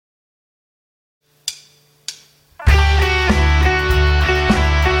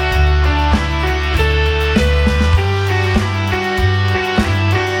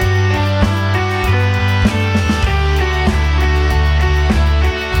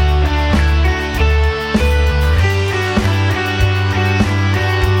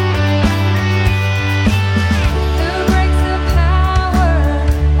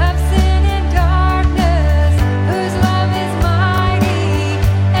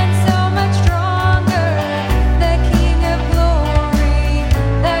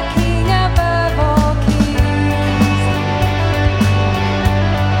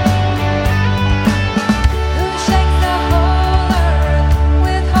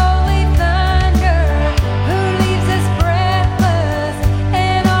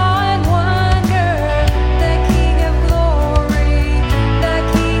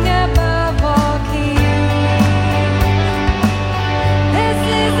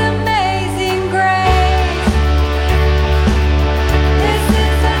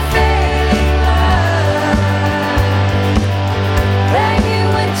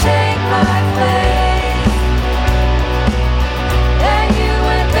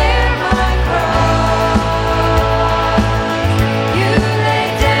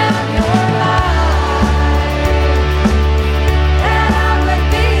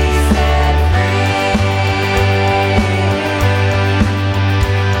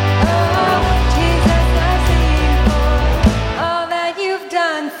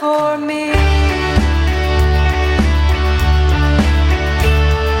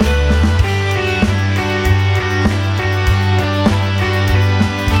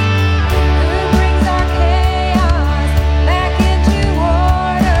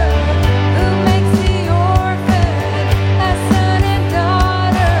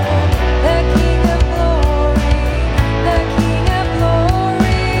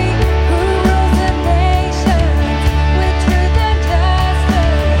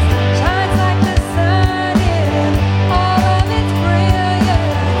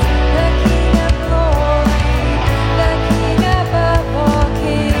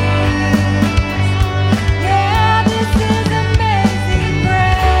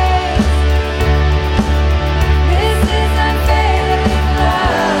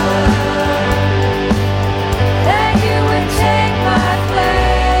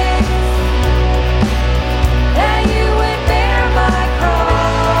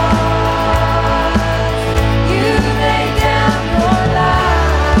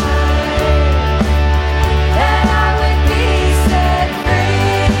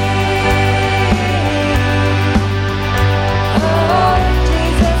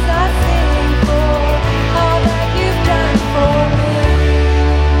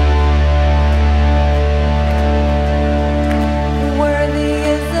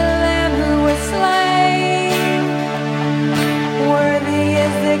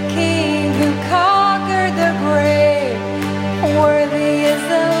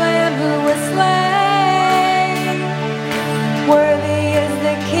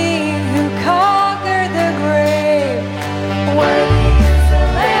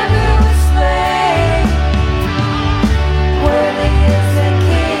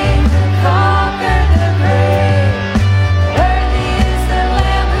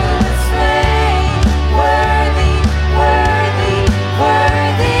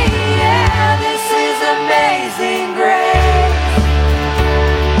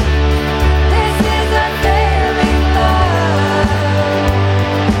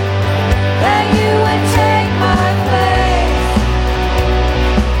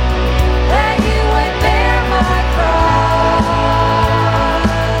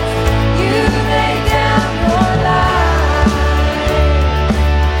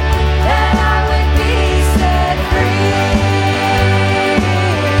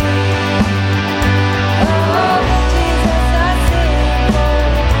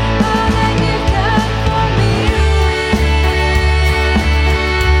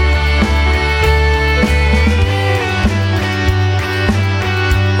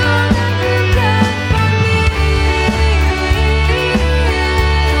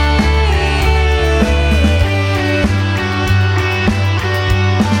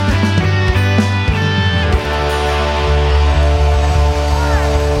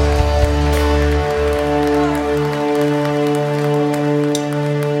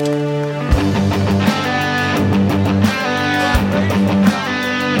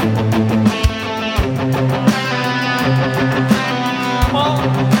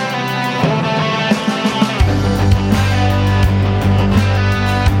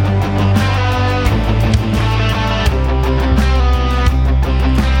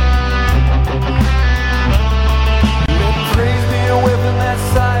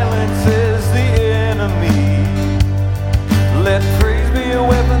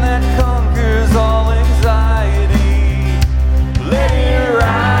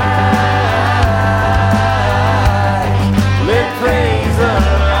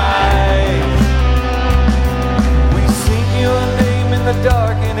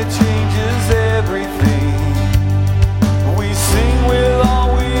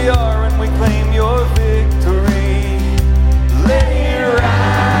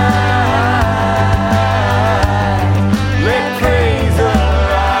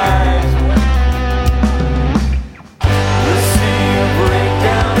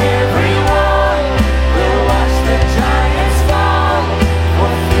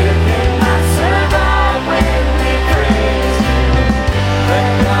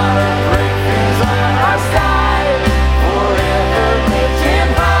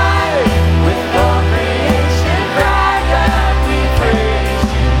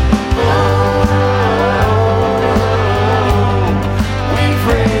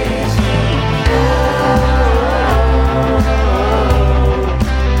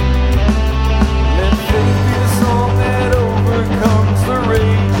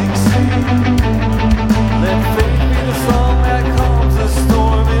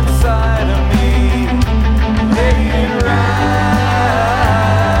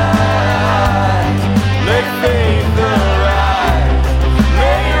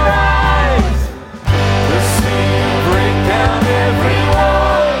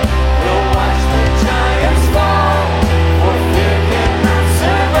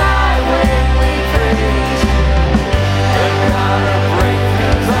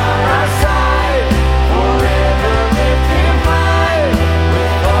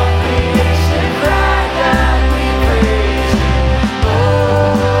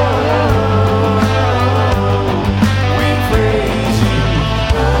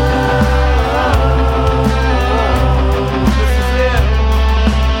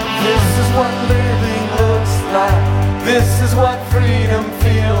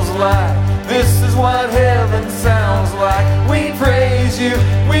like. This is what heaven sounds like. We praise you,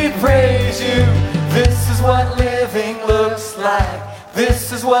 we praise you. This is what living looks like.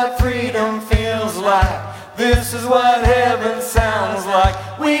 This is what freedom feels like. This is what heaven sounds like.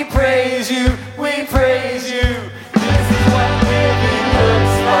 We praise you, we praise you. This is what living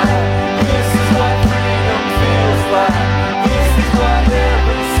looks like. This is what freedom feels like. This is what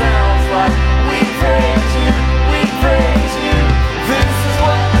heaven sounds like. We praise you, we praise you. This is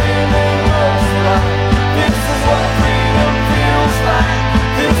what living looks like. This is what freedom feels like.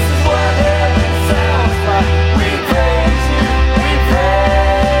 This is what heaven sounds like. We praise you, we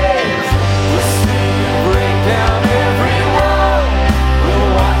praise. We'll see you break down every wall. We'll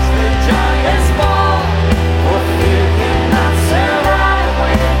watch the giants fall. For fear cannot survive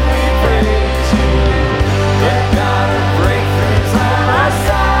when we praise you. The God of breakthroughs on our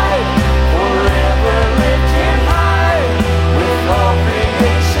side, forever lifted high. With all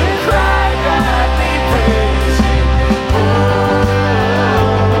creation cry, God, we praise you. Oh,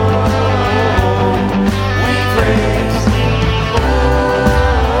 we praise you. Oh,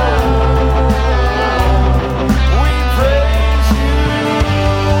 we praise you.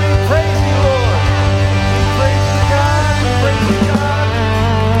 We praise you, Lord. We praise you, God. We praise you, God.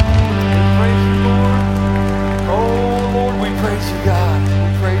 We praise you, Lord. Oh, Lord, we praise you, God. We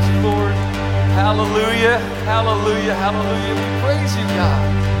praise you, Lord. Hallelujah, hallelujah, hallelujah. We praise you, God.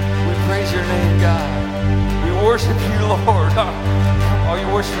 We praise your name, God. We worship you, Lord. Are you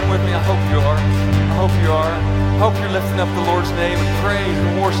worshiping with me? I hope you are. I hope you are. I hope you're lifting up the Lord's name and praise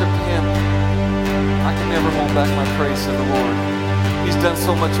and worship Him. I can never hold back my praise to the Lord. He's done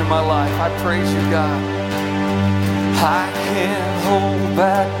so much in my life. I praise you, God. I can't hold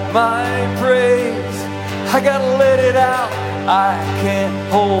back my praise. I gotta let it out. I can't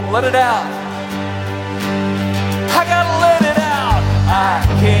let it out. I gotta let it out. I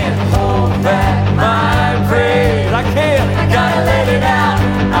can't hold back my praise. I can't. I gotta let it out.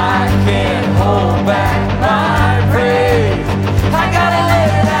 I can't hold back my praise. I gotta let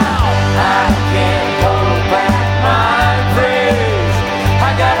it out. I can't hold back my praise. I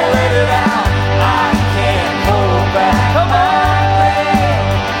gotta let it out. I can't hold back my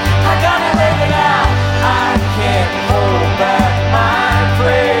praise. I gotta let it out. I can't hold back my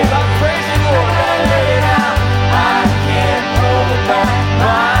praise. I'm praising Lord. I gotta let it out. I can't hold back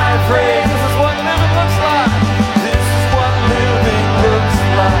my praise. This is what living looks like. This is what living looks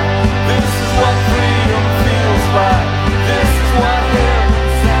like. This is what freedom feels like. This is what heaven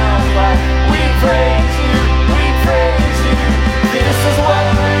sounds like. We praise you, we praise you. This is what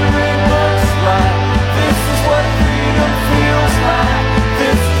living looks like. This is what freedom feels like.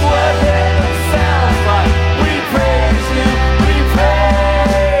 This is what heaven sounds like. We praise you, we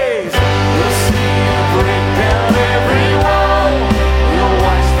praise. We'll see you break down every wall. We'll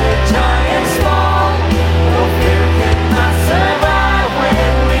watch the giants fall. No fear cannot survive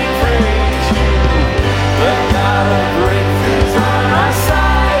when we praise you. The God of breakthroughs on our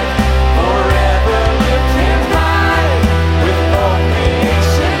side, forever lifted high. With all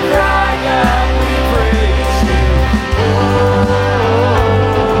creation cry, God, we praise you. Oh,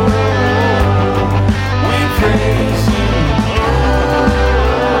 we praise you.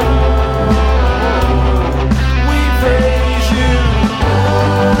 We praise you.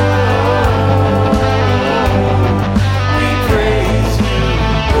 We praise you.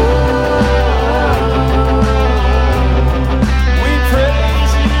 We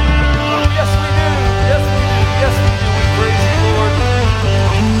praise you. Yes, we do. Yes, we do. Yes, we do. We praise you, Lord.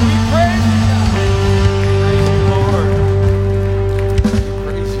 We praise you, God. Praise you, Lord.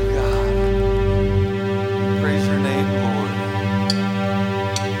 Praise you, God. Praise your name, Lord.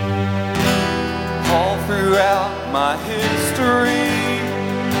 All throughout my history,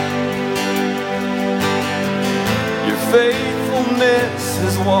 your faithfulness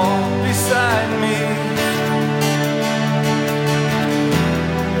has walked beside me.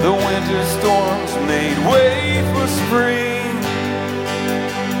 The winter storms made way for spring.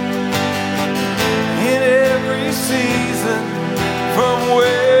 In every season, from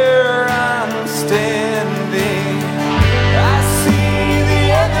where I'm standing, I see the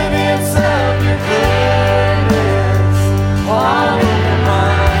evidence of your goodness all over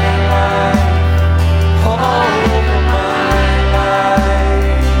my life, all over my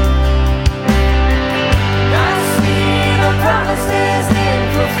life. I see the promises in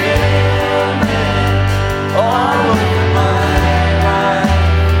fulfillment all over my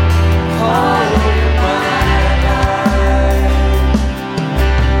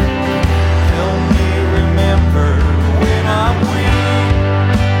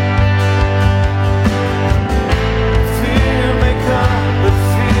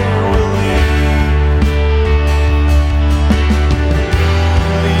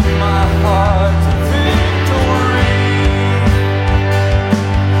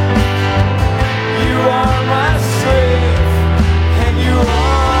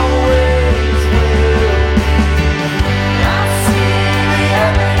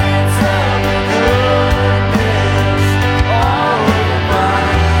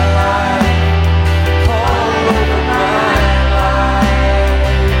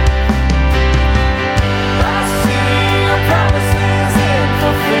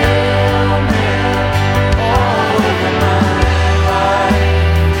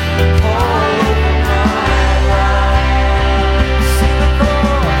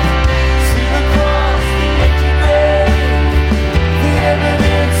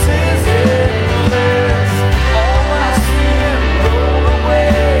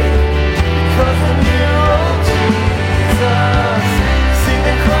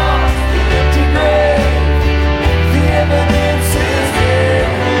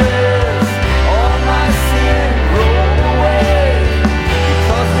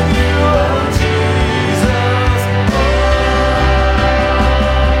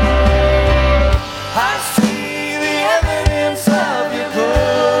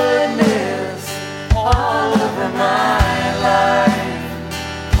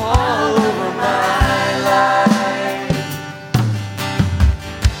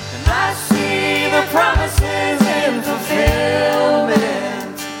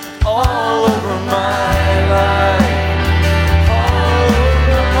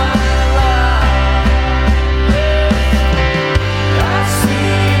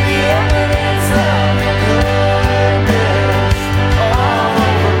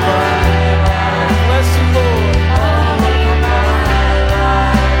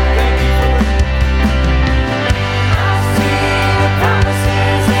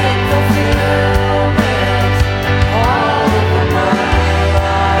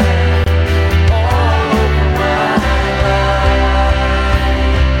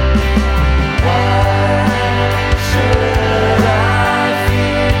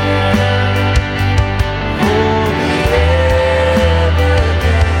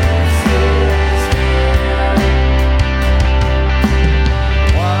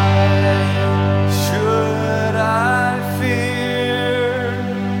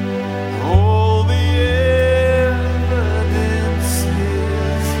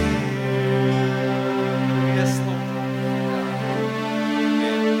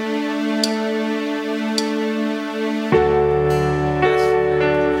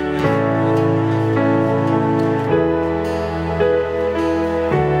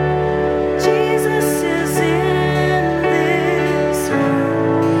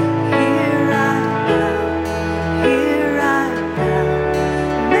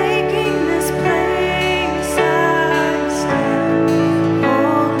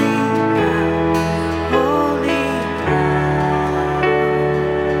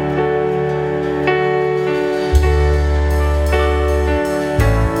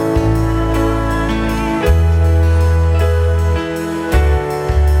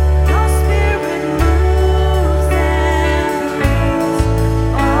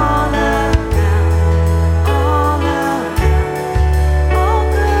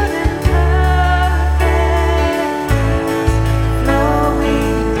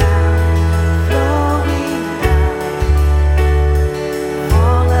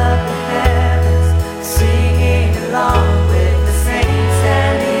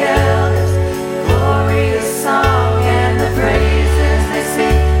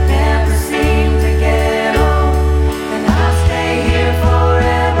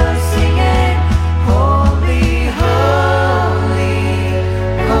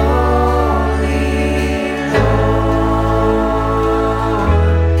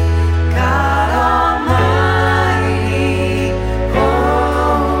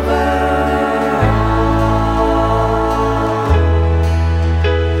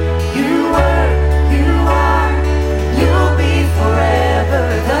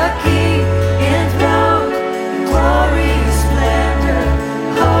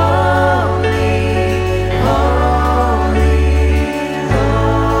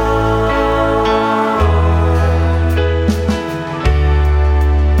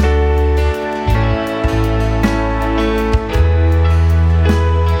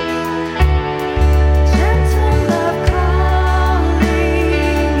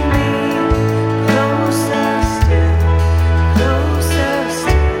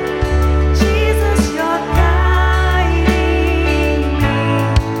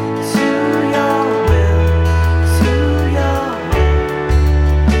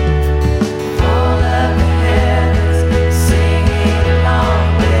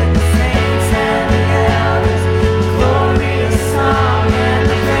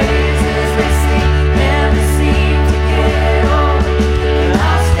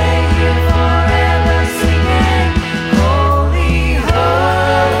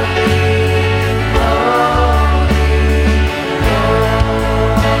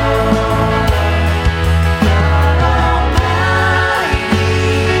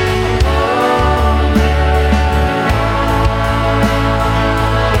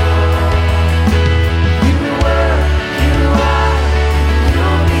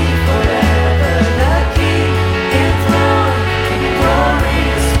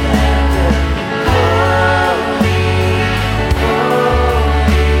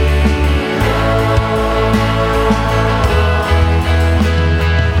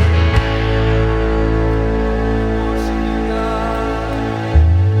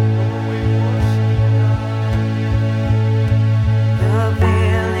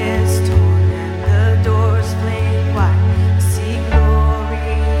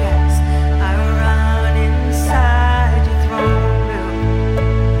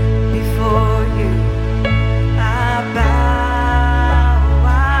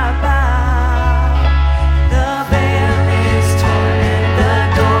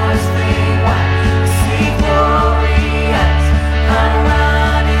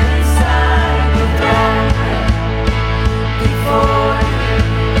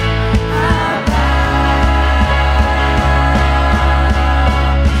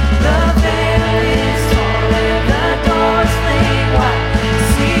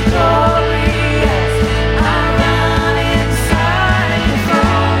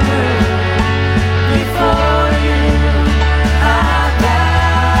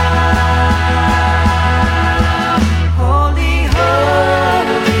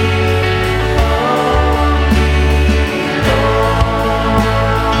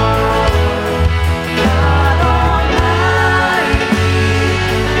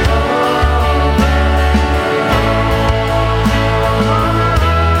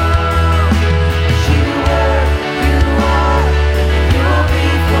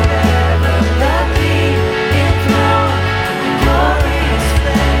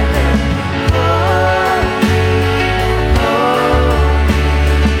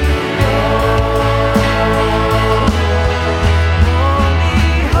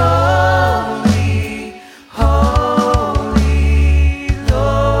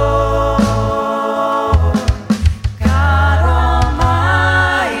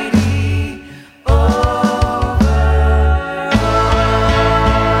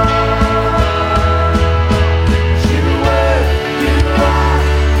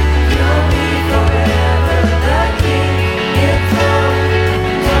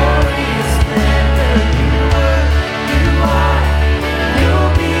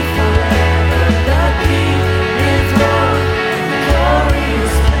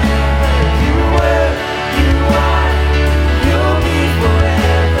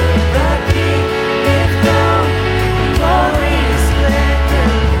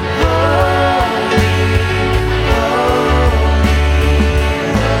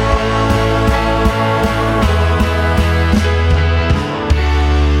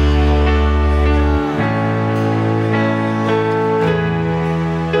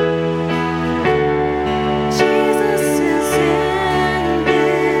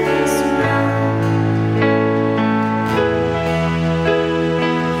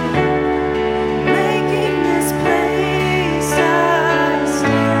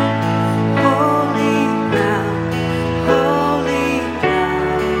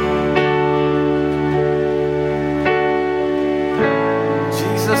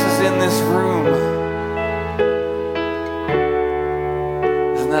in this room.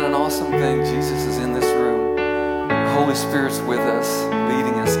 Isn't that an awesome thing? Jesus is in this room. The Holy Spirit's with us,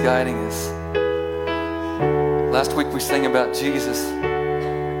 leading us, guiding us. Last week we sang about Jesus.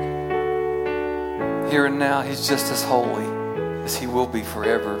 Here and now, he's just as holy as he will be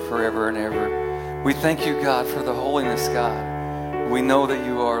forever, forever and ever. We thank you, God, for the holiness, God. We know that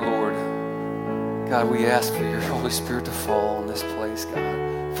you are, Lord. God, we ask for your Holy Spirit to fall on this place,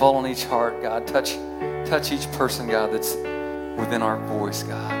 God. Fall on each heart, God. Touch each person, God, that's within our voice,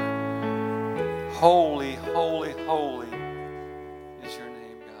 God. Holy, holy, holy is your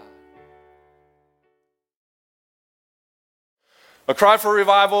name, God. A cry for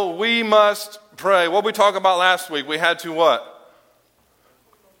revival, we must pray. What did we talk about last week? We had to what?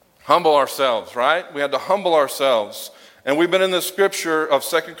 Humble ourselves, right? We had to humble ourselves. And we've been in the scripture of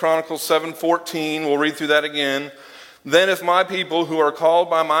 2 Chronicles 7:14. We'll read through that again. Then if my people who are called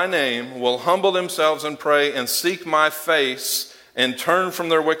by my name will humble themselves and pray and seek my face and turn from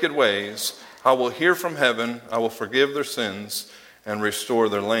their wicked ways, I will hear from heaven, I will forgive their sins and restore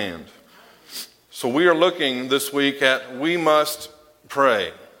their land. So we are looking this week at we must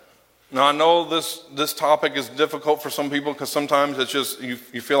pray. Now I know this topic is difficult for some people because sometimes it's just, you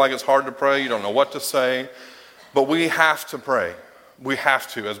feel like it's hard to pray, you don't know what to say. But we have to pray. We have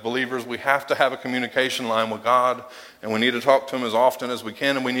to. As believers, we have to have a communication line with God, and we need to talk to him as often as we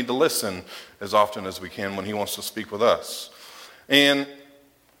can, and we need to listen as often as we can when he wants to speak with us. And,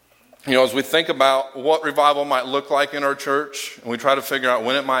 as we think about what revival might look like in our church, and we try to figure out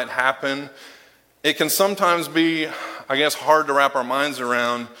when it might happen, it can sometimes be, hard to wrap our minds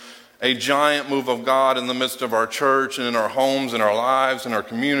around a giant move of God in the midst of our church and in our homes, in our lives, in our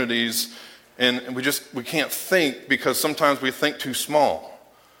communities. And we can't think because sometimes we think too small.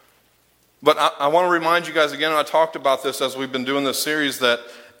 But I want to remind you guys again, and I talked about this as we've been doing this series, that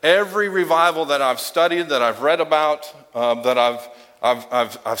every revival that I've studied, that I've read about, that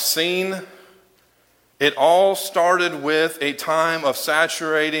I've seen, it all started with a time of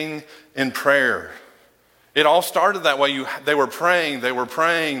saturating in prayer. It all started that way. They were praying,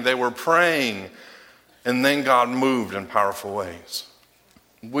 and then God moved in powerful ways.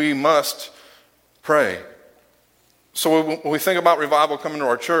 We must pray. So when we think about revival coming to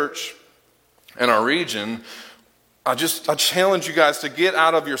our church and our region, I challenge you guys to get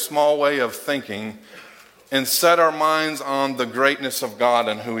out of your small way of thinking and set our minds on the greatness of God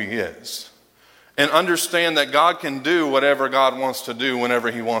and who he is. And understand that God can do whatever God wants to do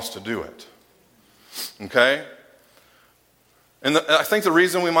whenever he wants to do it. Okay? And I think the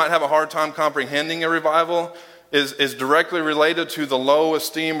reason we might have a hard time comprehending a revival is directly related to the low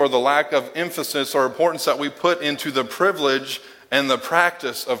esteem or the lack of emphasis or importance that we put into the privilege and the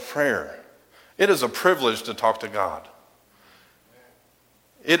practice of prayer. It is a privilege to talk to God.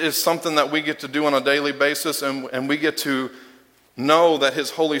 It is something that we get to do on a daily basis, and we get to know that his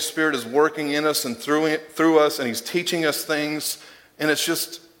Holy Spirit is working in us and through us, and he's teaching us things, and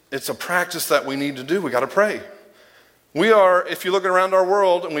it's a practice that we need to do. We got to pray. We are, if you look around our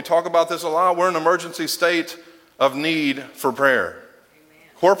world, and we talk about this a lot, we're in an emergency state of need for prayer. Amen.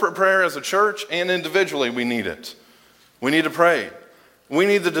 Corporate prayer as a church and individually, we need it. We need to pray. We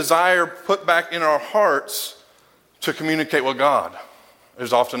need the desire put back in our hearts to communicate with God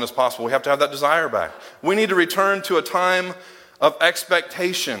as often as possible. We have to have that desire back. We need to return to a time of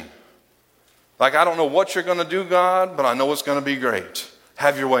expectation. Like, I don't know what you're going to do, God, but I know it's going to be great.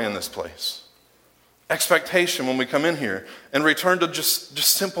 Have your way in this place. Expectation when we come in here. And return to just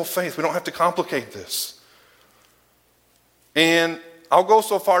simple faith. We don't have to complicate this. And I'll go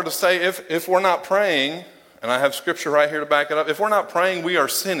so far to say if we're not praying, and I have scripture right here to back it up, if we're not praying, we are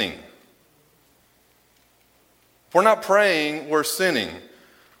sinning. If we're not praying, we're sinning. 1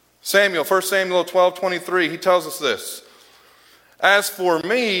 Samuel 12:23, he tells us this. As for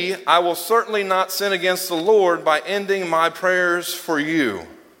me, I will certainly not sin against the Lord by ending my prayers for you.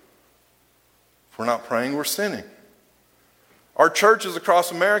 If we're not praying, we're sinning. Our churches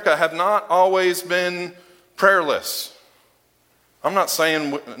across America have not always been prayerless. I'm not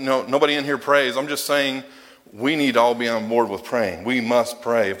saying nobody in here prays. I'm just saying we need to all be on board with praying. We must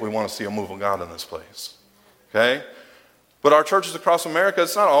pray if we want to see a move of God in this place. Okay? But our churches across America,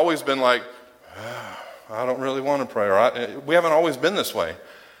 it's not always been like, I don't really want to pray. We haven't always been this way.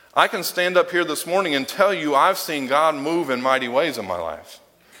 I can stand up here this morning and tell you I've seen God move in mighty ways in my life.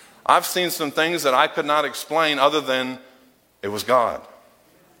 I've seen some things that I could not explain other than it was God.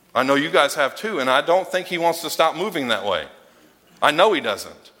 I know you guys have too, and I don't think he wants to stop moving that way. I know he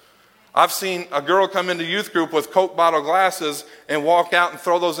doesn't. I've seen a girl come into youth group with Coke bottle glasses and walk out and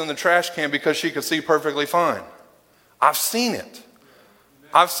throw those in the trash can because she could see perfectly fine. I've seen it.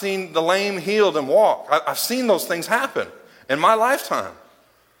 I've seen the lame healed and walk. I've seen those things happen in my lifetime.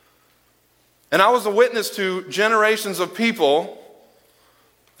 And I was a witness to generations of people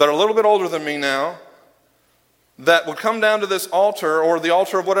that are a little bit older than me now that would come down to this altar or the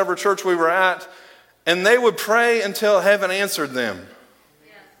altar of whatever church we were at, and they would pray until heaven answered them.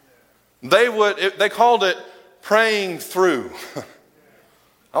 They called it praying through.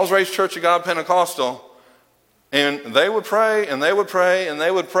 I was raised Church of God Pentecostal, and they would pray, and they would pray, and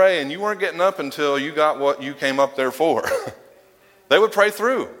they would pray, and you weren't getting up until you got what you came up there for. They would pray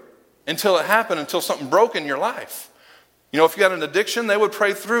through until it happened, until something broke in your life. You know, if you had an addiction, they would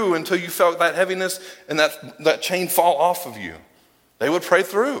pray through until you felt that heaviness and that chain fall off of you. They would pray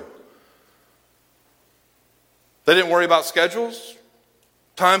through. They didn't worry about schedules.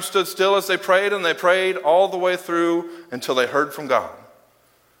 Time stood still as they prayed, and they prayed all the way through until they heard from God.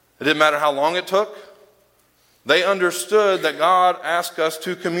 It didn't matter how long it took. They understood that God asked us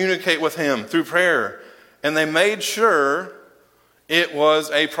to communicate with Him through prayer, and they made sure it was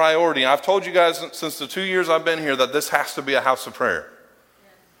a priority. I've told you guys since the 2 years I've been here that this has to be a house of prayer.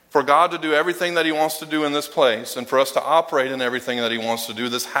 For God to do everything that He wants to do in this place, and for us to operate in everything that He wants to do,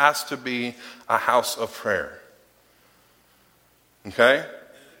 this has to be a house of prayer. Okay?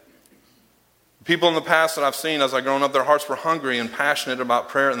 People in the past that I've seen as I've grown up, their hearts were hungry and passionate about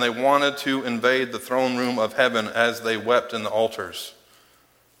prayer, and they wanted to invade the throne room of heaven as they wept in the altars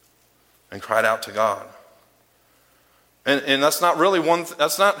and cried out to God. And that's not really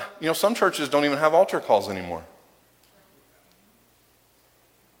some churches don't even have altar calls anymore.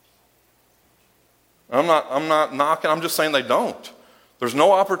 I'm not knocking, I'm just saying they don't. There's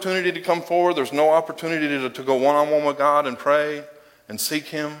no opportunity to come forward. There's no opportunity to go one-on-one with God and pray and seek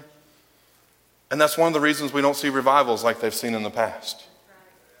Him. And that's one of the reasons we don't see revivals like they've seen in the past.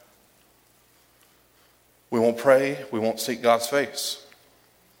 We won't pray. We won't seek God's face.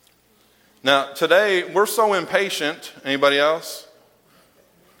 Now, today, we're so impatient. Anybody else?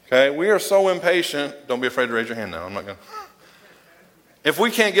 Okay, we are so impatient. Don't be afraid to raise your hand now. I'm not going to. If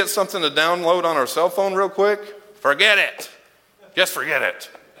we can't get something to download on our cell phone real quick, forget it. Just forget it.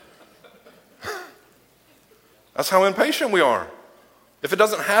 That's how impatient we are. If it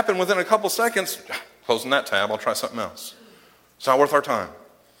doesn't happen within a couple seconds, closing that tab, I'll try something else. It's not worth our time.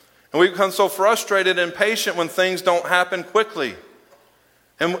 And we become so frustrated and impatient when things don't happen quickly.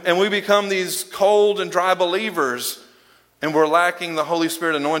 And we become these cold and dry believers, and we're lacking the Holy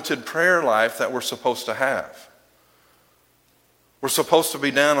Spirit anointed prayer life that we're supposed to have. We're supposed to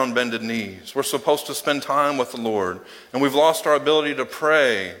be down on bended knees. We're supposed to spend time with the Lord. And we've lost our ability to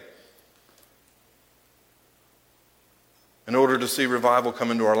pray in order to see revival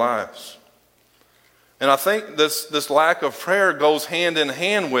come into our lives. And I think this lack of prayer goes hand in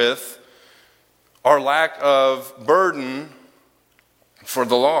hand with our lack of burden for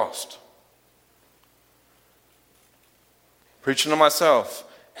the lost. Preaching to myself.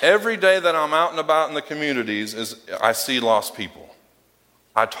 Every day that I'm out and about in the communities, I see lost people.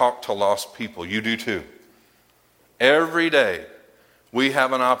 I talk to lost people. You do too. Every day we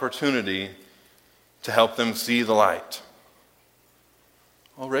have an opportunity to help them see the light.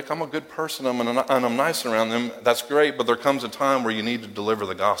 Oh, Rick, I'm a good person and I'm nice around them. That's great, but there comes a time where you need to deliver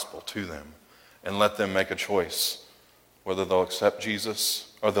the gospel to them and let them make a choice, whether they'll accept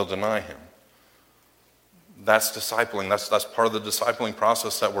Jesus or they'll deny Him. That's discipling. That's part of the discipling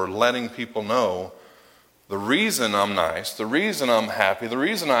process, that we're letting people know the reason I'm nice, the reason I'm happy, the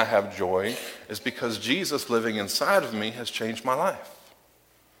reason I have joy is because Jesus living inside of me has changed my life.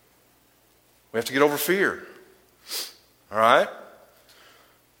 We have to get over fear. All right?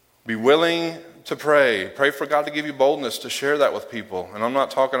 Be willing to pray. Pray for God to give you boldness to share that with people. And I'm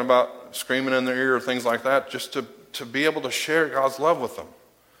not talking about screaming in their ear or things like that, just to be able to share God's love with them.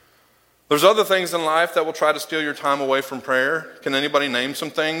 There's other things in life that will try to steal your time away from prayer. Can anybody name some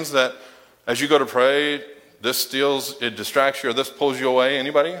things that as you go to pray, it distracts you, or this pulls you away?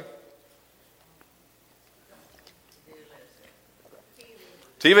 Anybody?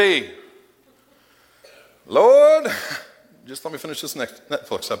 TV. Lord, just let me finish this next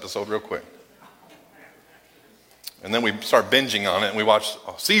Netflix episode real quick. And then we start binging on it and we watch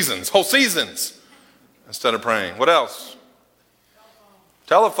whole seasons, instead of praying. What else?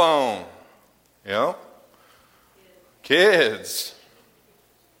 Telephone. Kids.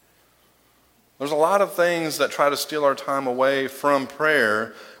 There's a lot of things that try to steal our time away from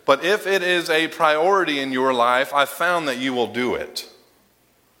prayer, but if it is a priority in your life, I've found that you will do it.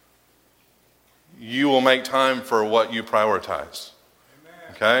 You will make time for what you prioritize.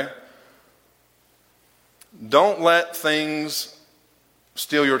 Okay? Don't let things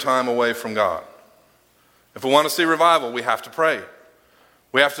steal your time away from God. If we want to see revival, we have to pray.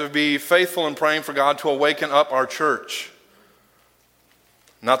 We have to be faithful in praying for God to awaken up our church.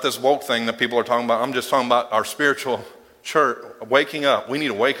 Not this woke thing that people are talking about. I'm just talking about our spiritual church waking up. We need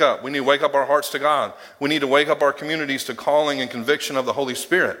to wake up. We need to wake up our hearts to God. We need to wake up our communities to calling and conviction of the Holy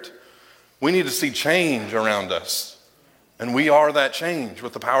Spirit. We need to see change around us. And we are that change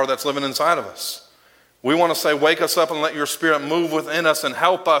with the power that's living inside of us. We want to say, wake us up and let your Spirit move within us and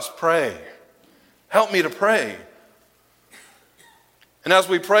help us pray. Help me to pray. And as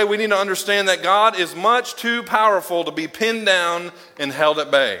we pray, we need to understand that God is much too powerful to be pinned down and held at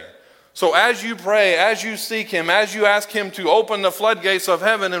bay. So as you pray, as you seek Him, as you ask Him to open the floodgates of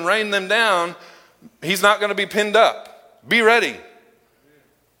heaven and rain them down, He's not going to be pinned up. Be ready.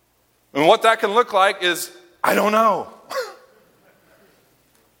 And what that can look like is, I don't know.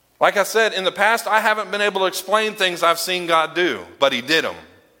 Like I said, in the past, I haven't been able to explain things I've seen God do, but He did them.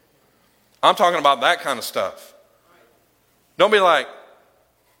 I'm talking about that kind of stuff. Don't be like,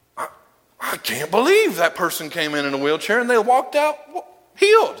 I can't believe that person came in a wheelchair and they walked out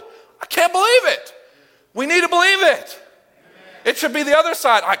healed. I can't believe it. We need to believe it. It should be the other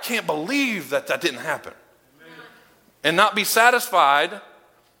side. I can't believe that didn't happen. And not be satisfied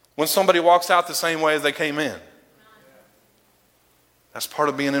when somebody walks out the same way as they came in. That's part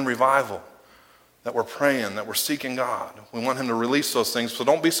of being in revival. That we're praying, that we're seeking God. We want Him to release those things. So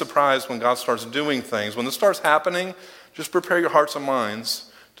don't be surprised when God starts doing things. When this starts happening, just prepare your hearts and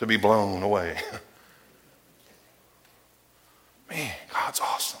minds to be blown away. Man, God's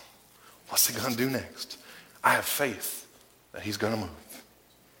awesome. What's He going to do next? I have faith that He's going to move.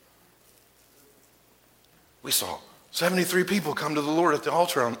 We saw 73 people come to the Lord at the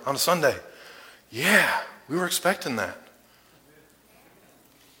altar on a Sunday. Yeah, we were expecting that.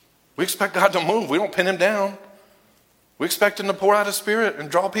 We expect God to move. We don't pin Him down. We expect Him to pour out His Spirit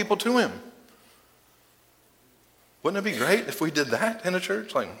and draw people to Him. Wouldn't it be great if we did that in a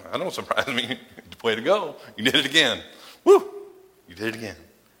church? Like, I don't surprise me. Way to go. You did it again. Woo! You did it again.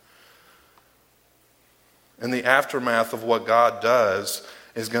 And the aftermath of what God does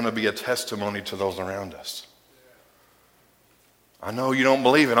is going to be a testimony to those around us. I know you don't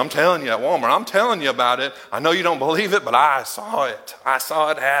believe it. I'm telling you at Walmart. I'm telling you about it. I know you don't believe it, but I saw it. I saw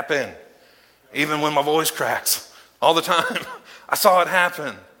it happen. Even when my voice cracks. All the time. I saw it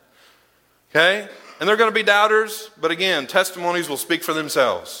happen. Okay? And they're going to be doubters, but again, testimonies will speak for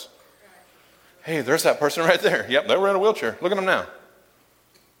themselves. Hey, there's that person right there. Yep, they were in a wheelchair. Look at them now.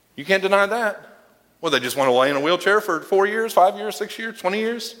 You can't deny that. Well, they just want to lay in a wheelchair for 4 years, 5 years, 6 years, 20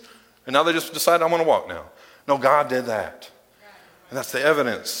 years. And now they just decide I want to walk now. No, God did that. And that's the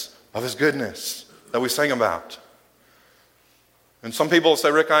evidence of His goodness that we sing about. And some people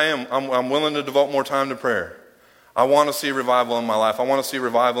say, Rick, I'm willing to devote more time to prayer. I want to see revival in my life. I want to see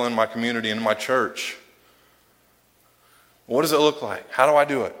revival in my community and in my church. What does it look like? How do I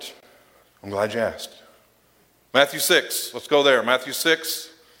do it? I'm glad you asked. Matthew 6. Let's go there. Matthew 6,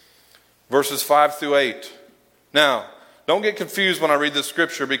 verses 5 through 8. Now, don't get confused when I read this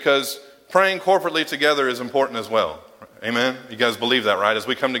scripture because praying corporately together is important as well. Amen? You guys believe that, right? As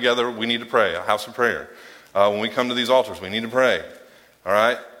we come together, we need to pray, a house of prayer. When we come to these altars, we need to pray. All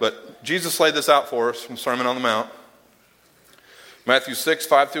right? But Jesus laid this out for us from Sermon on the Mount. Matthew 6,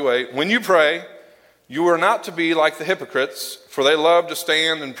 5 through 8. When you pray, you are not to be like the hypocrites, for they love to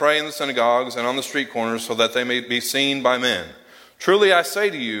stand and pray in the synagogues and on the street corners so that they may be seen by men. Truly I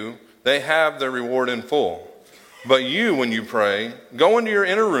say to you, they have their reward in full. But you, when you pray, go into your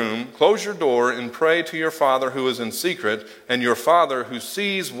inner room, close your door, and pray to your Father who is in secret, and your Father who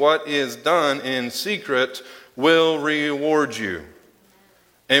sees what is done in secret will reward you.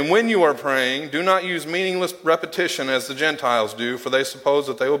 And when you are praying, do not use meaningless repetition as the Gentiles do, for they suppose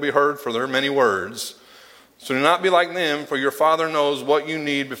that they will be heard for their many words. So do not be like them, for your Father knows what you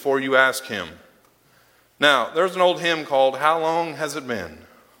need before you ask Him. Now, there's an old hymn called, How Long Has It Been?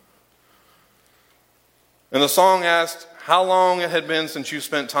 And the song asked how long it had been since you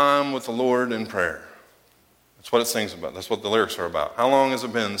spent time with the Lord in prayer. That's what it sings about. That's what the lyrics are about. How long has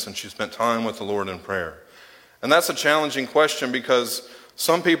it been since you spent time with the Lord in prayer? And that's a challenging question because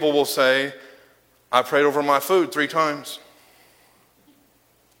some people will say, I prayed over my food 3 times.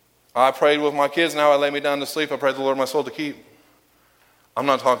 I prayed with my kids, now I lay me down to sleep. I prayed the Lord my soul to keep. I'm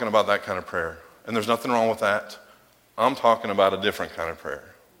not talking about that kind of prayer. And there's nothing wrong with that. I'm talking about a different kind of prayer.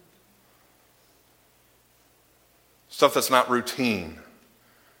 Stuff that's not routine.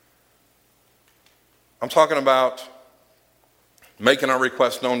 I'm talking about making our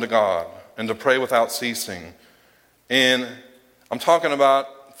requests known to God and to pray without ceasing. And I'm talking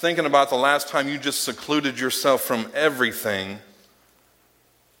about thinking about the last time you just secluded yourself from everything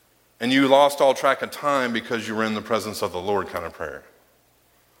and you lost all track of time because you were in the presence of the Lord kind of prayer.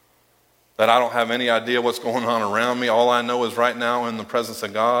 that I don't have any idea what's going on around me. All I know is right now in the presence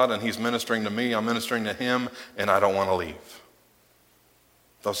of God, and he's ministering to me, I'm ministering to him, and I don't want to leave.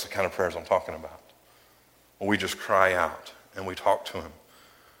 Those are the kind of prayers I'm talking about. When we just cry out and we talk to him.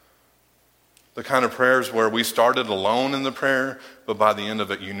 The kind of prayers where we started alone in the prayer, but by the end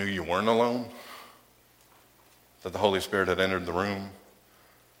of it you knew you weren't alone. That the Holy Spirit had entered the room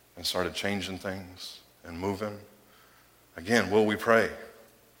and started changing things and moving. Again, will we pray?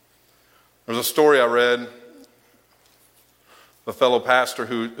 There's a story I read of a fellow pastor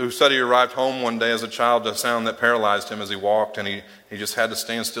who said he arrived home one day as a child to a sound that paralyzed him as he walked, and he just had to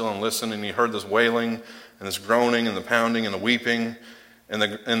stand still and listen, and he heard this wailing and this groaning and the pounding and the weeping, and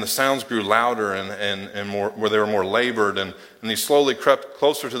the sounds grew louder and more, where they were more labored, and he slowly crept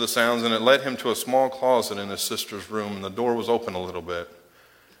closer to the sounds, and it led him to a small closet in his sister's room, and the door was open a little bit,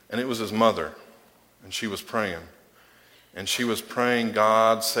 and it was his mother, and she was praying. And she was praying,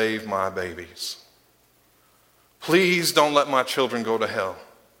 God, save my babies. Please don't let my children go to hell.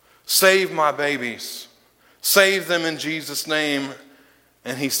 Save my babies. Save them in Jesus' name.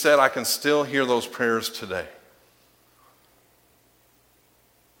 And he said, I can still hear those prayers today.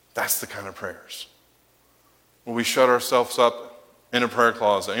 That's the kind of prayers. When we shut ourselves up in a prayer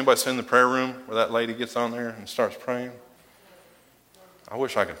closet. Anybody sit in the prayer room where that lady gets on there and starts praying? I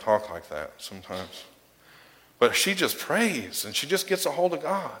wish I could talk like that sometimes. But she just prays, and she just gets a hold of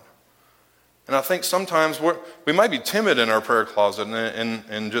God. And I think sometimes we might be timid in our prayer closet,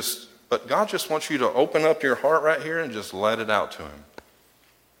 but God just wants you to open up your heart right here and just let it out to him.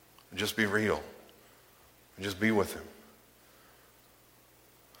 And just be real. And just be with him.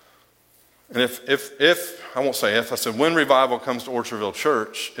 And if I won't say if, I said when revival comes to Orchardville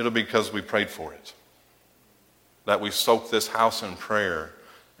Church, it'll be because we prayed for it. That we soaked this house in prayer,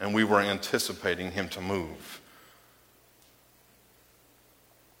 and we were anticipating him to move.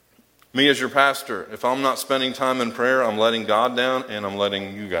 Me as your pastor, if I'm not spending time in prayer, I'm letting God down and I'm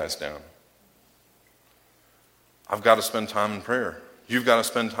letting you guys down. I've got to spend time in prayer. You've got to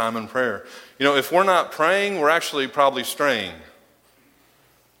spend time in prayer. You know, if we're not praying, we're actually probably straying.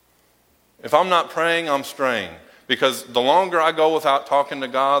 If I'm not praying, I'm straying. Because the longer I go without talking to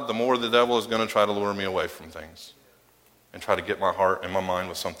God, the more the devil is going to try to lure me away from things and try to get my heart and my mind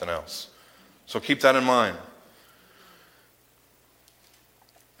with something else. So keep that in mind.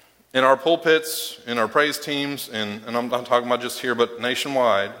 In our pulpits, in our praise teams, and I'm not talking about just here, but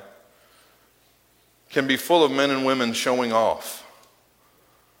nationwide, can be full of men and women showing off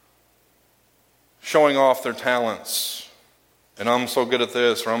their talents. And I'm so good at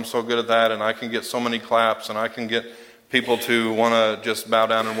this, or I'm so good at that, and I can get so many claps, and I can get people to want to just bow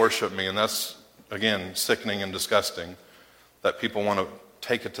down and worship me. And that's, again, sickening and disgusting that people want to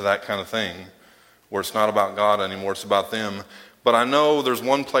take it to that kind of thing where it's not about God anymore, it's about them. But I know there's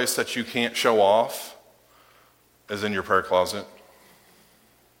one place that you can't show off is in your prayer closet.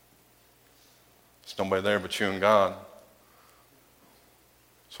 There's nobody there but you and God.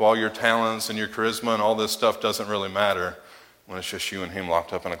 So all your talents and your charisma and all this stuff doesn't really matter when it's just you and him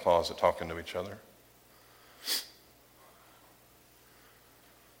locked up in a closet talking to each other.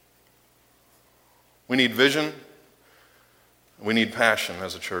 We need vision. We need passion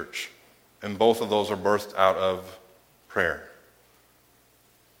as a church. And both of those are birthed out of prayer.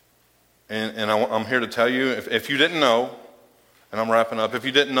 And I'm here to tell you, if you didn't know, and I'm wrapping up, if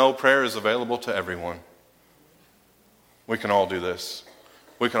you didn't know, prayer is available to everyone. We can all do this.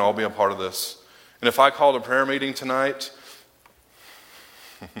 We can all be a part of this. And if I called a prayer meeting tonight,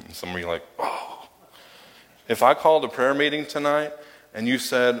 some of you are like, oh. If I called a prayer meeting tonight and you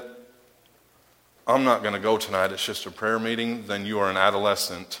said, I'm not going to go tonight, it's just a prayer meeting, then you are an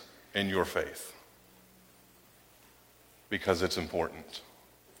adolescent in your faith. Because it's important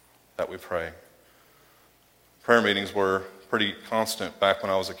that we pray. Prayer meetings were pretty constant back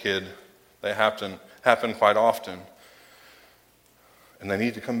when I was a kid. They happened quite often. And they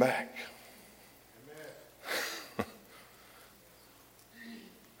need to come back.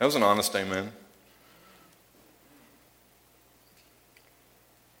 That was an honest amen.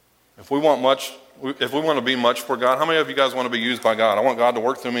 If we want to be much for God, how many of you guys want to be used by God? I want God to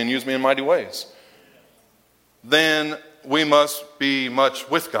work through me and use me in mighty ways. Then we must be much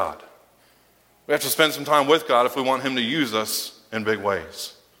with God. We have to spend some time with God if we want him to use us in big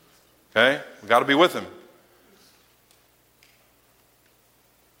ways. Okay? We've got to be with him.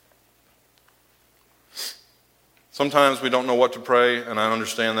 Sometimes we don't know what to pray, and I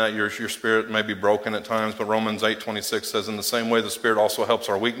understand that your spirit may be broken at times, but Romans 8:26 says, in the same way the Spirit also helps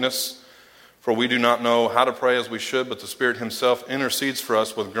our weakness, for we do not know how to pray as we should, but the Spirit himself intercedes for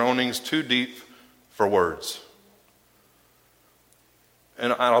us with groanings too deep for words.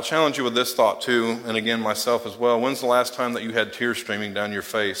 And I'll challenge you with this thought too, and again myself as well. When's the last time that you had tears streaming down your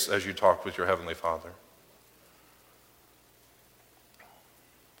face as you talked with your Heavenly Father?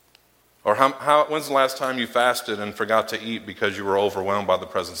 Or when's the last time you fasted and forgot to eat because you were overwhelmed by the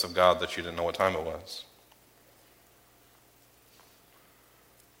presence of God that you didn't know what time it was?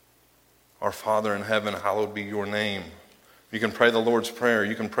 Our Father in heaven, hallowed be your name. You can pray the Lord's Prayer.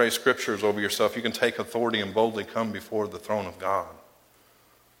 You can pray scriptures over yourself. You can take authority and boldly come before the throne of God.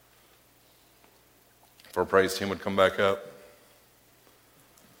 If our praise team would come back up.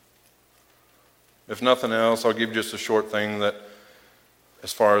 If nothing else, I'll give you just a short thing that,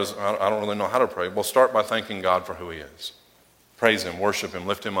 as far as I don't really know how to pray, well, start by thanking God for who He is. Praise Him, worship Him,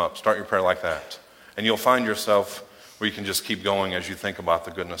 lift Him up. Start your prayer like that. And you'll find yourself where you can just keep going as you think about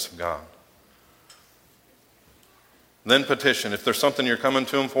the goodness of God. Then petition. If there's something you're coming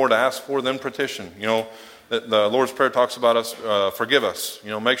to Him for, to ask for, then petition. You know, the Lord's Prayer talks about us, forgive us.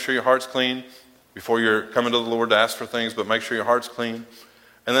 You know, make sure your heart's clean before you're coming to the Lord to ask for things, but make sure your heart's clean.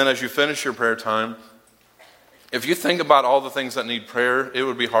 And then as you finish your prayer time, if you think about all the things that need prayer, it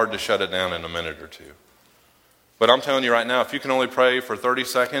would be hard to shut it down in a minute or two. But I'm telling you right now, if you can only pray for 30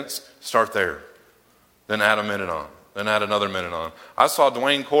 seconds, start there. Then add a minute on. Then add another minute on. I saw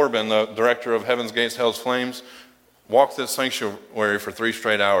Dwayne Corbin, the director of Heaven's Gates, Hell's Flames, walk this sanctuary for 3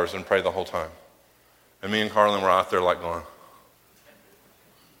 straight hours and pray the whole time. And me and Carlin were out there like going,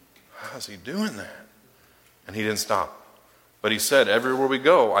 how's he doing that? And he didn't stop. But he said, everywhere we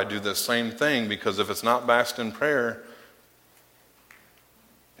go, I do the same thing, because if it's not basked in prayer,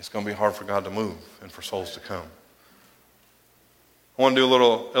 it's going to be hard for God to move and for souls to come. I want to do a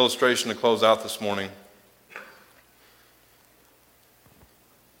little illustration to close out this morning.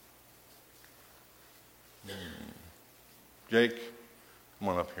 Jake, come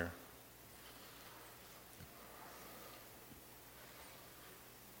on up here.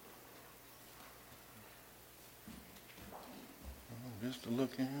 Just a look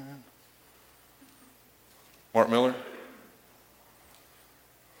in. Mark Miller.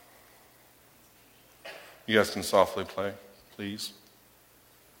 You guys can softly play, please.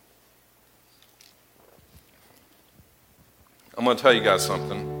 I'm going to tell you guys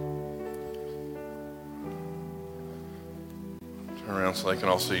something. Turn around so they can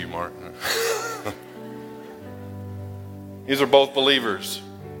all see you, Mark. These are both believers.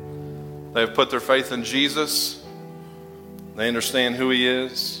 They have put their faith in Jesus. They understand who He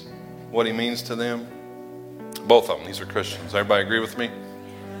is, what He means to them. Both of them. These are Christians. Everybody agree with me?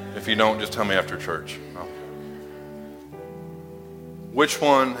 If you don't, just tell me after church. Oh. Which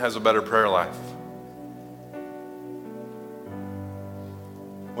one has a better prayer life?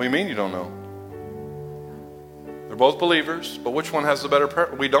 What do you mean you don't know? They're both believers, but which one has the better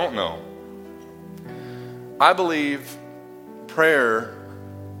prayer? We don't know. I believe prayer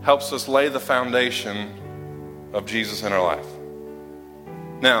helps us lay the foundation of Jesus in our life.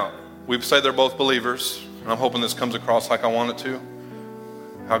 Now, we say they're both believers, and I'm hoping this comes across like I want it to.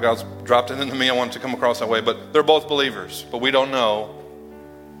 How God's dropped it into me, I want it to come across that way. But they're both believers, but we don't know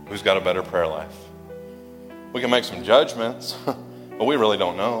who's got a better prayer life. We can make some judgments, but we really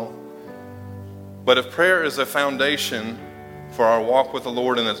don't know. But if prayer is a foundation for our walk with the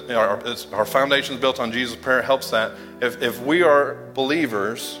Lord, and our foundation is built on Jesus, prayer helps that. If we are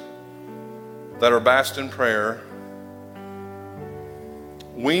believers that are basked in prayer,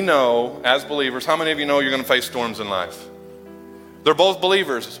 we know as believers, how many of you know you're going to face storms in life? They're both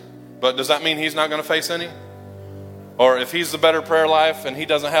believers, but does that mean he's not going to face any? Or if he's the better prayer life and he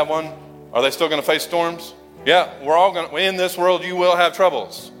doesn't have one, are they still going to face storms? Yeah, we're all going to, in this world you will have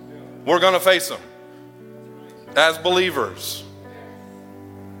troubles. We're going to face them as believers.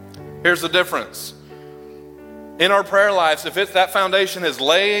 Here's the difference. In our prayer lives, if that foundation is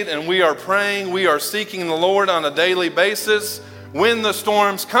laid and we are praying, we are seeking the Lord on a daily basis, when the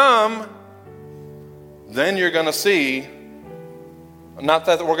storms come, then you're going to see, not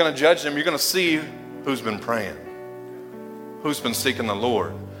that we're going to judge them, you're going to see who's been praying, who's been seeking the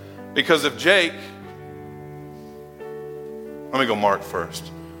Lord. Because if Jake, let me go Mark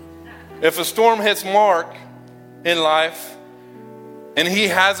first. If a storm hits Mark in life, and he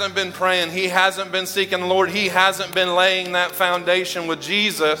hasn't been praying, he hasn't been seeking the Lord, he hasn't been laying that foundation with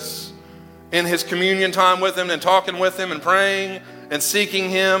Jesus in his communion time with Him and talking with Him and praying and seeking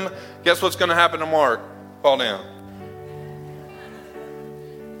Him, guess what's going to happen to Mark? Fall down.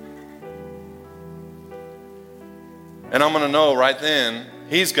 And I'm going to know right then,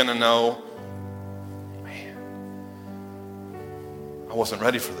 he's going to know, man, I wasn't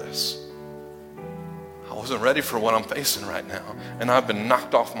ready for this. I wasn't ready for what I'm facing right now. And I've been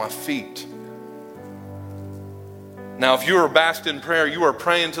knocked off my feet. Now, if you are basked in prayer, you are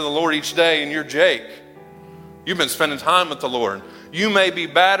praying to the Lord each day, and you're Jake. You've been spending time with the Lord. You may be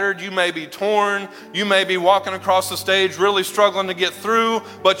battered, you may be torn, you may be walking across the stage really struggling to get through,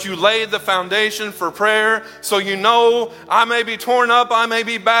 but you laid the foundation for prayer. So you know, I may be torn up, I may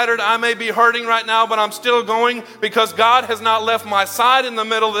be battered, I may be hurting right now, but I'm still going because God has not left my side in the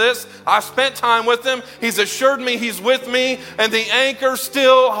middle of this. I spent time with Him. He's assured me He's with me, and the anchor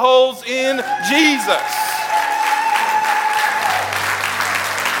still holds in Jesus.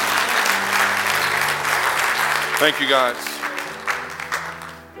 Thank you, guys.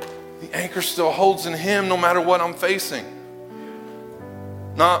 The anchor still holds in Him no matter what I'm facing.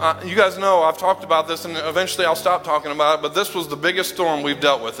 Now, you guys know I've talked about this, and eventually I'll stop talking about it, but this was the biggest storm we've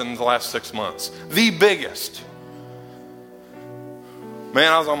dealt with in the last 6 months. The biggest.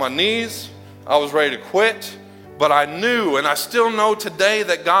 Man, I was on my knees. I was ready to quit, but I knew, and I still know today,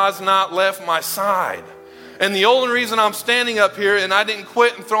 that God's not left my side. And the only reason I'm standing up here and I didn't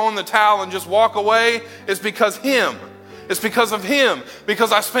quit and throw in the towel and just walk away is because Him. It's because of Him.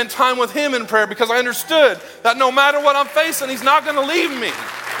 Because I spent time with Him in prayer. Because I understood that no matter what I'm facing, He's not going to leave me.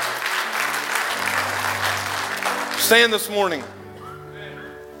 Stand this morning.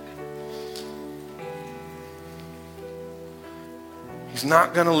 He's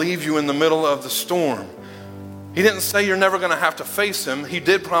not going to leave you in the middle of the storm. He didn't say you're never going to have to face Him. He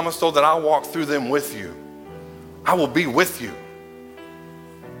did promise, though, that I'll walk through them with you. I will be with you.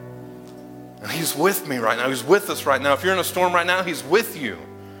 And He's with me right now. He's with us right now. If you're in a storm right now, He's with you.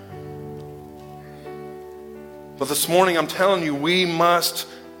 But this morning, I'm telling you, we must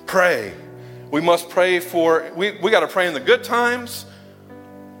pray. We must pray for, we got to pray in the good times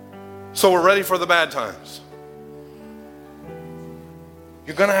so we're ready for the bad times.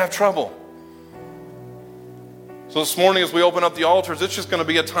 You're going to have trouble. So this morning, as we open up the altars, it's just going to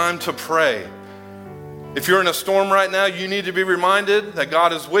be a time to pray. If you're in a storm right now, you need to be reminded that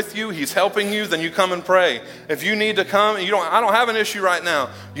God is with you. He's helping you. Then you come and pray. If you need to come, I don't have an issue right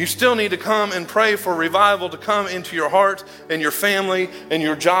now. You still need to come and pray for revival to come into your heart and your family and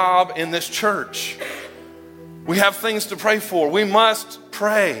your job in this church. We have things to pray for. We must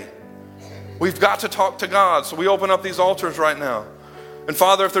pray. We've got to talk to God. So we open up these altars right now. And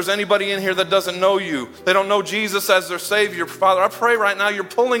Father, if there's anybody in here that doesn't know you, they don't know Jesus as their Savior, Father, I pray right now you're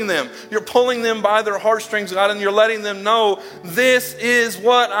pulling them. You're pulling them by their heartstrings, God, and you're letting them know this is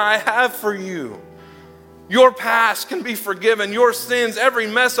what I have for you. Your past can be forgiven. Your sins, every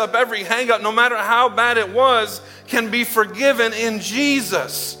mess up, every hang up, no matter how bad it was, can be forgiven in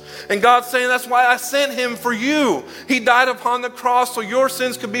Jesus. And God's saying that's why I sent Him for you. He died upon the cross so your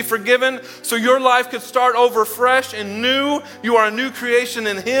sins could be forgiven, so your life could start over fresh and new. You are a new creation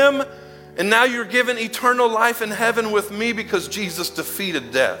in Him. And now you're given eternal life in heaven with me because Jesus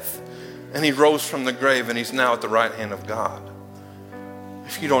defeated death. And He rose from the grave and He's now at the right hand of God.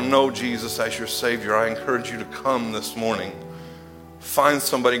 If you don't know Jesus as your Savior, I encourage you to come this morning. Find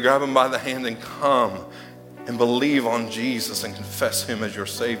somebody, grab them by the hand and come. And believe on Jesus and confess Him as your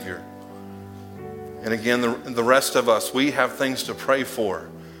Savior. And again, the rest of us, we have things to pray for.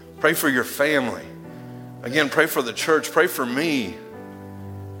 Pray for your family. Again, pray for the church. Pray for me.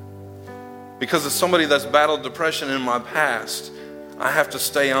 Because as somebody that's battled depression in my past, I have to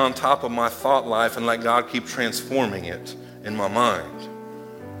stay on top of my thought life and let God keep transforming it in my mind.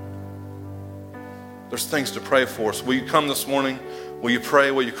 There's things to pray for. So will you come this morning? Will you pray?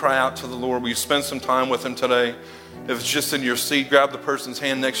 Will you cry out to the Lord? Will you spend some time with Him today? If it's just in your seat, grab the person's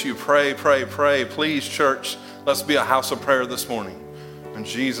hand next to you. Pray, pray, pray. Please, church, let's be a house of prayer this morning. In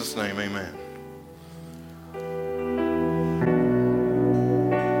Jesus' name, amen.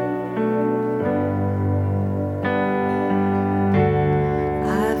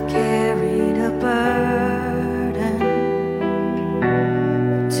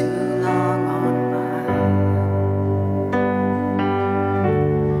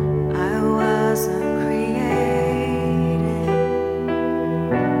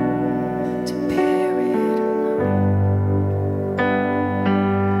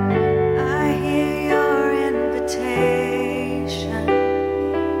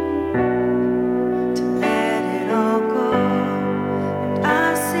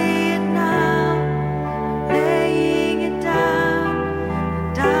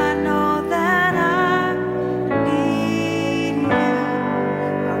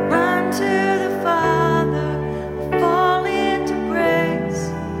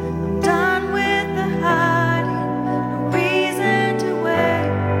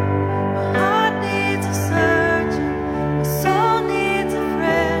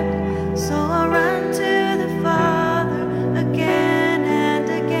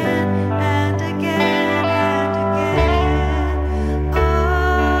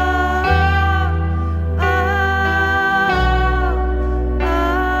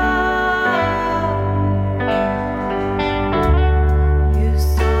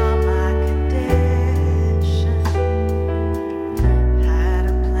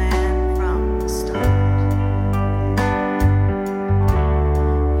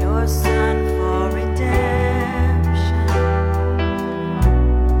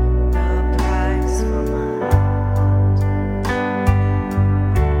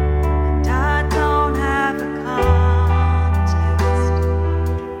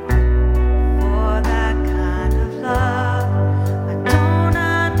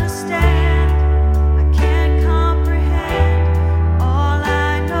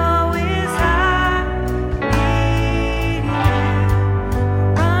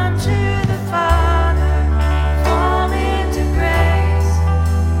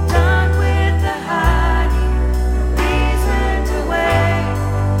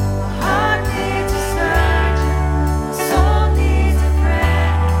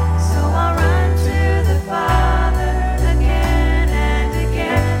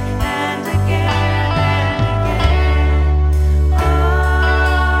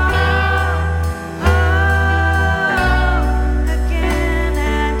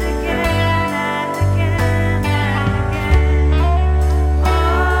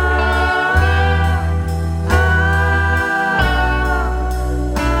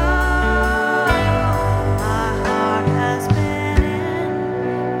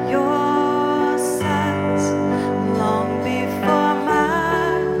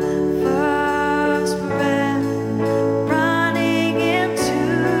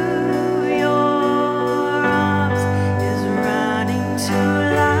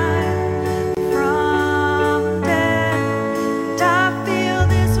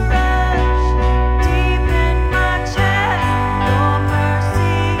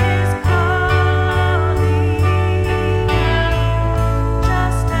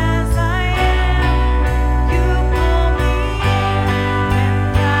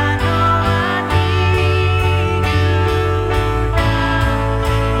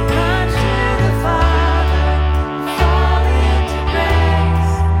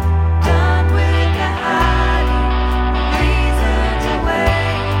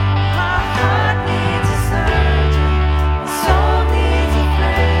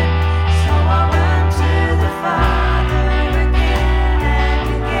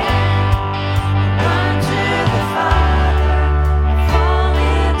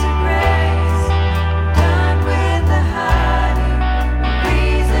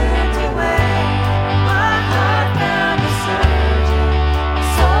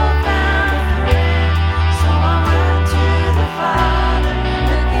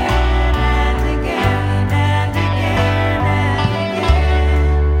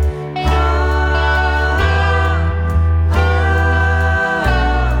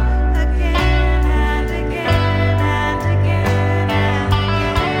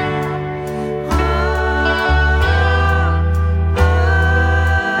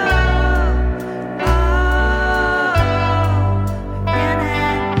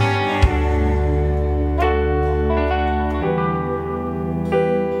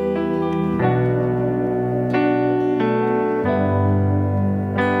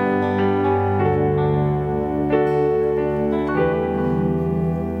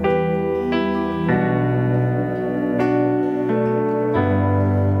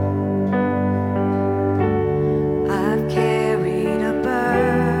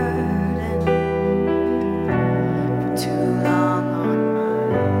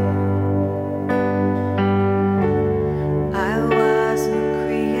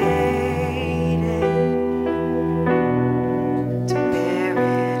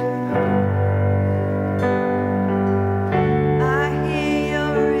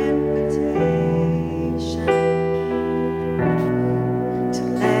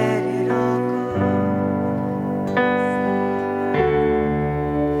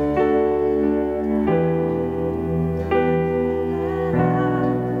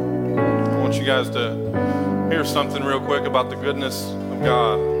 has to hear something real quick about the goodness of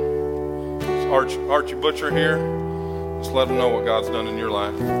God. Is Archie Butcher here? Just let him know what God's done in your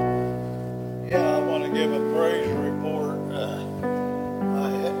life. Yeah, I want to give a praise report.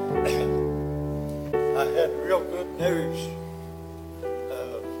 I had real good news.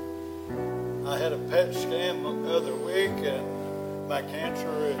 I had a PET scan the other week, and my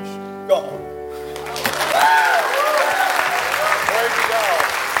cancer is gone. Praise God.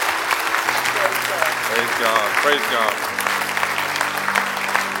 Praise God. Praise God.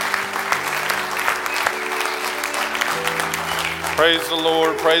 Praise the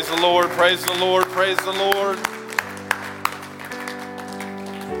Lord. Praise the Lord. Praise the Lord. Praise the Lord.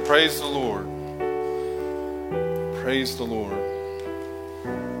 Praise the Lord. Praise the Lord.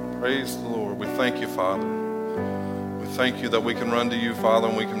 Praise the Lord. We thank you, Father. We thank you that we can run to you, Father,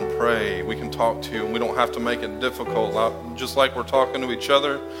 and we can pray. We can talk to you, and we don't have to make it difficult. Just like we're talking to each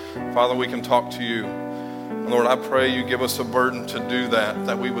other, Father, we can talk to you. And Lord, I pray you give us a burden to do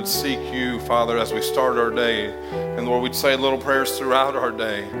that we would seek you, Father, as we start our day. And Lord, we'd say little prayers throughout our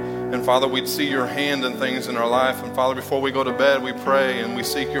day. And Father, we'd see your hand in things in our life. And Father, before we go to bed, we pray and we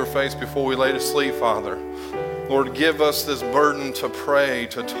seek your face before we lay to sleep, Father. Lord, give us this burden to pray,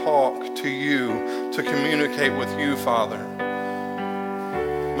 to talk to you, to communicate with you, Father.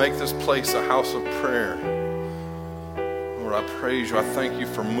 Make this place a house of prayer. Lord, I praise you. I thank you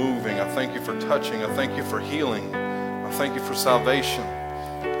for moving. I thank you for touching. I thank you for healing. I thank you for salvation.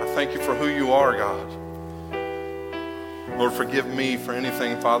 I thank you for who you are, God. Lord, forgive me for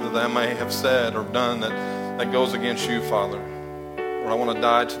anything, Father, that I may have said or done that goes against you, Father. Lord, I want to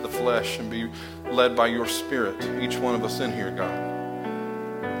die to the flesh and be led by your Spirit, each one of us in here, God.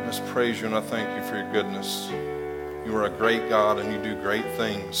 I just praise you and I thank you for your goodness. You are a great God and you do great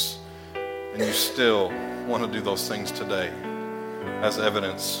things. And you still want to do those things today as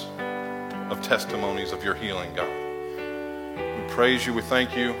evidence of testimonies of your healing, God. We praise you. We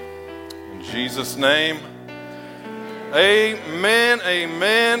thank you. In Jesus' name, amen,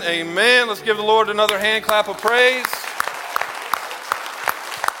 amen, amen. Let's give the Lord another hand clap of praise.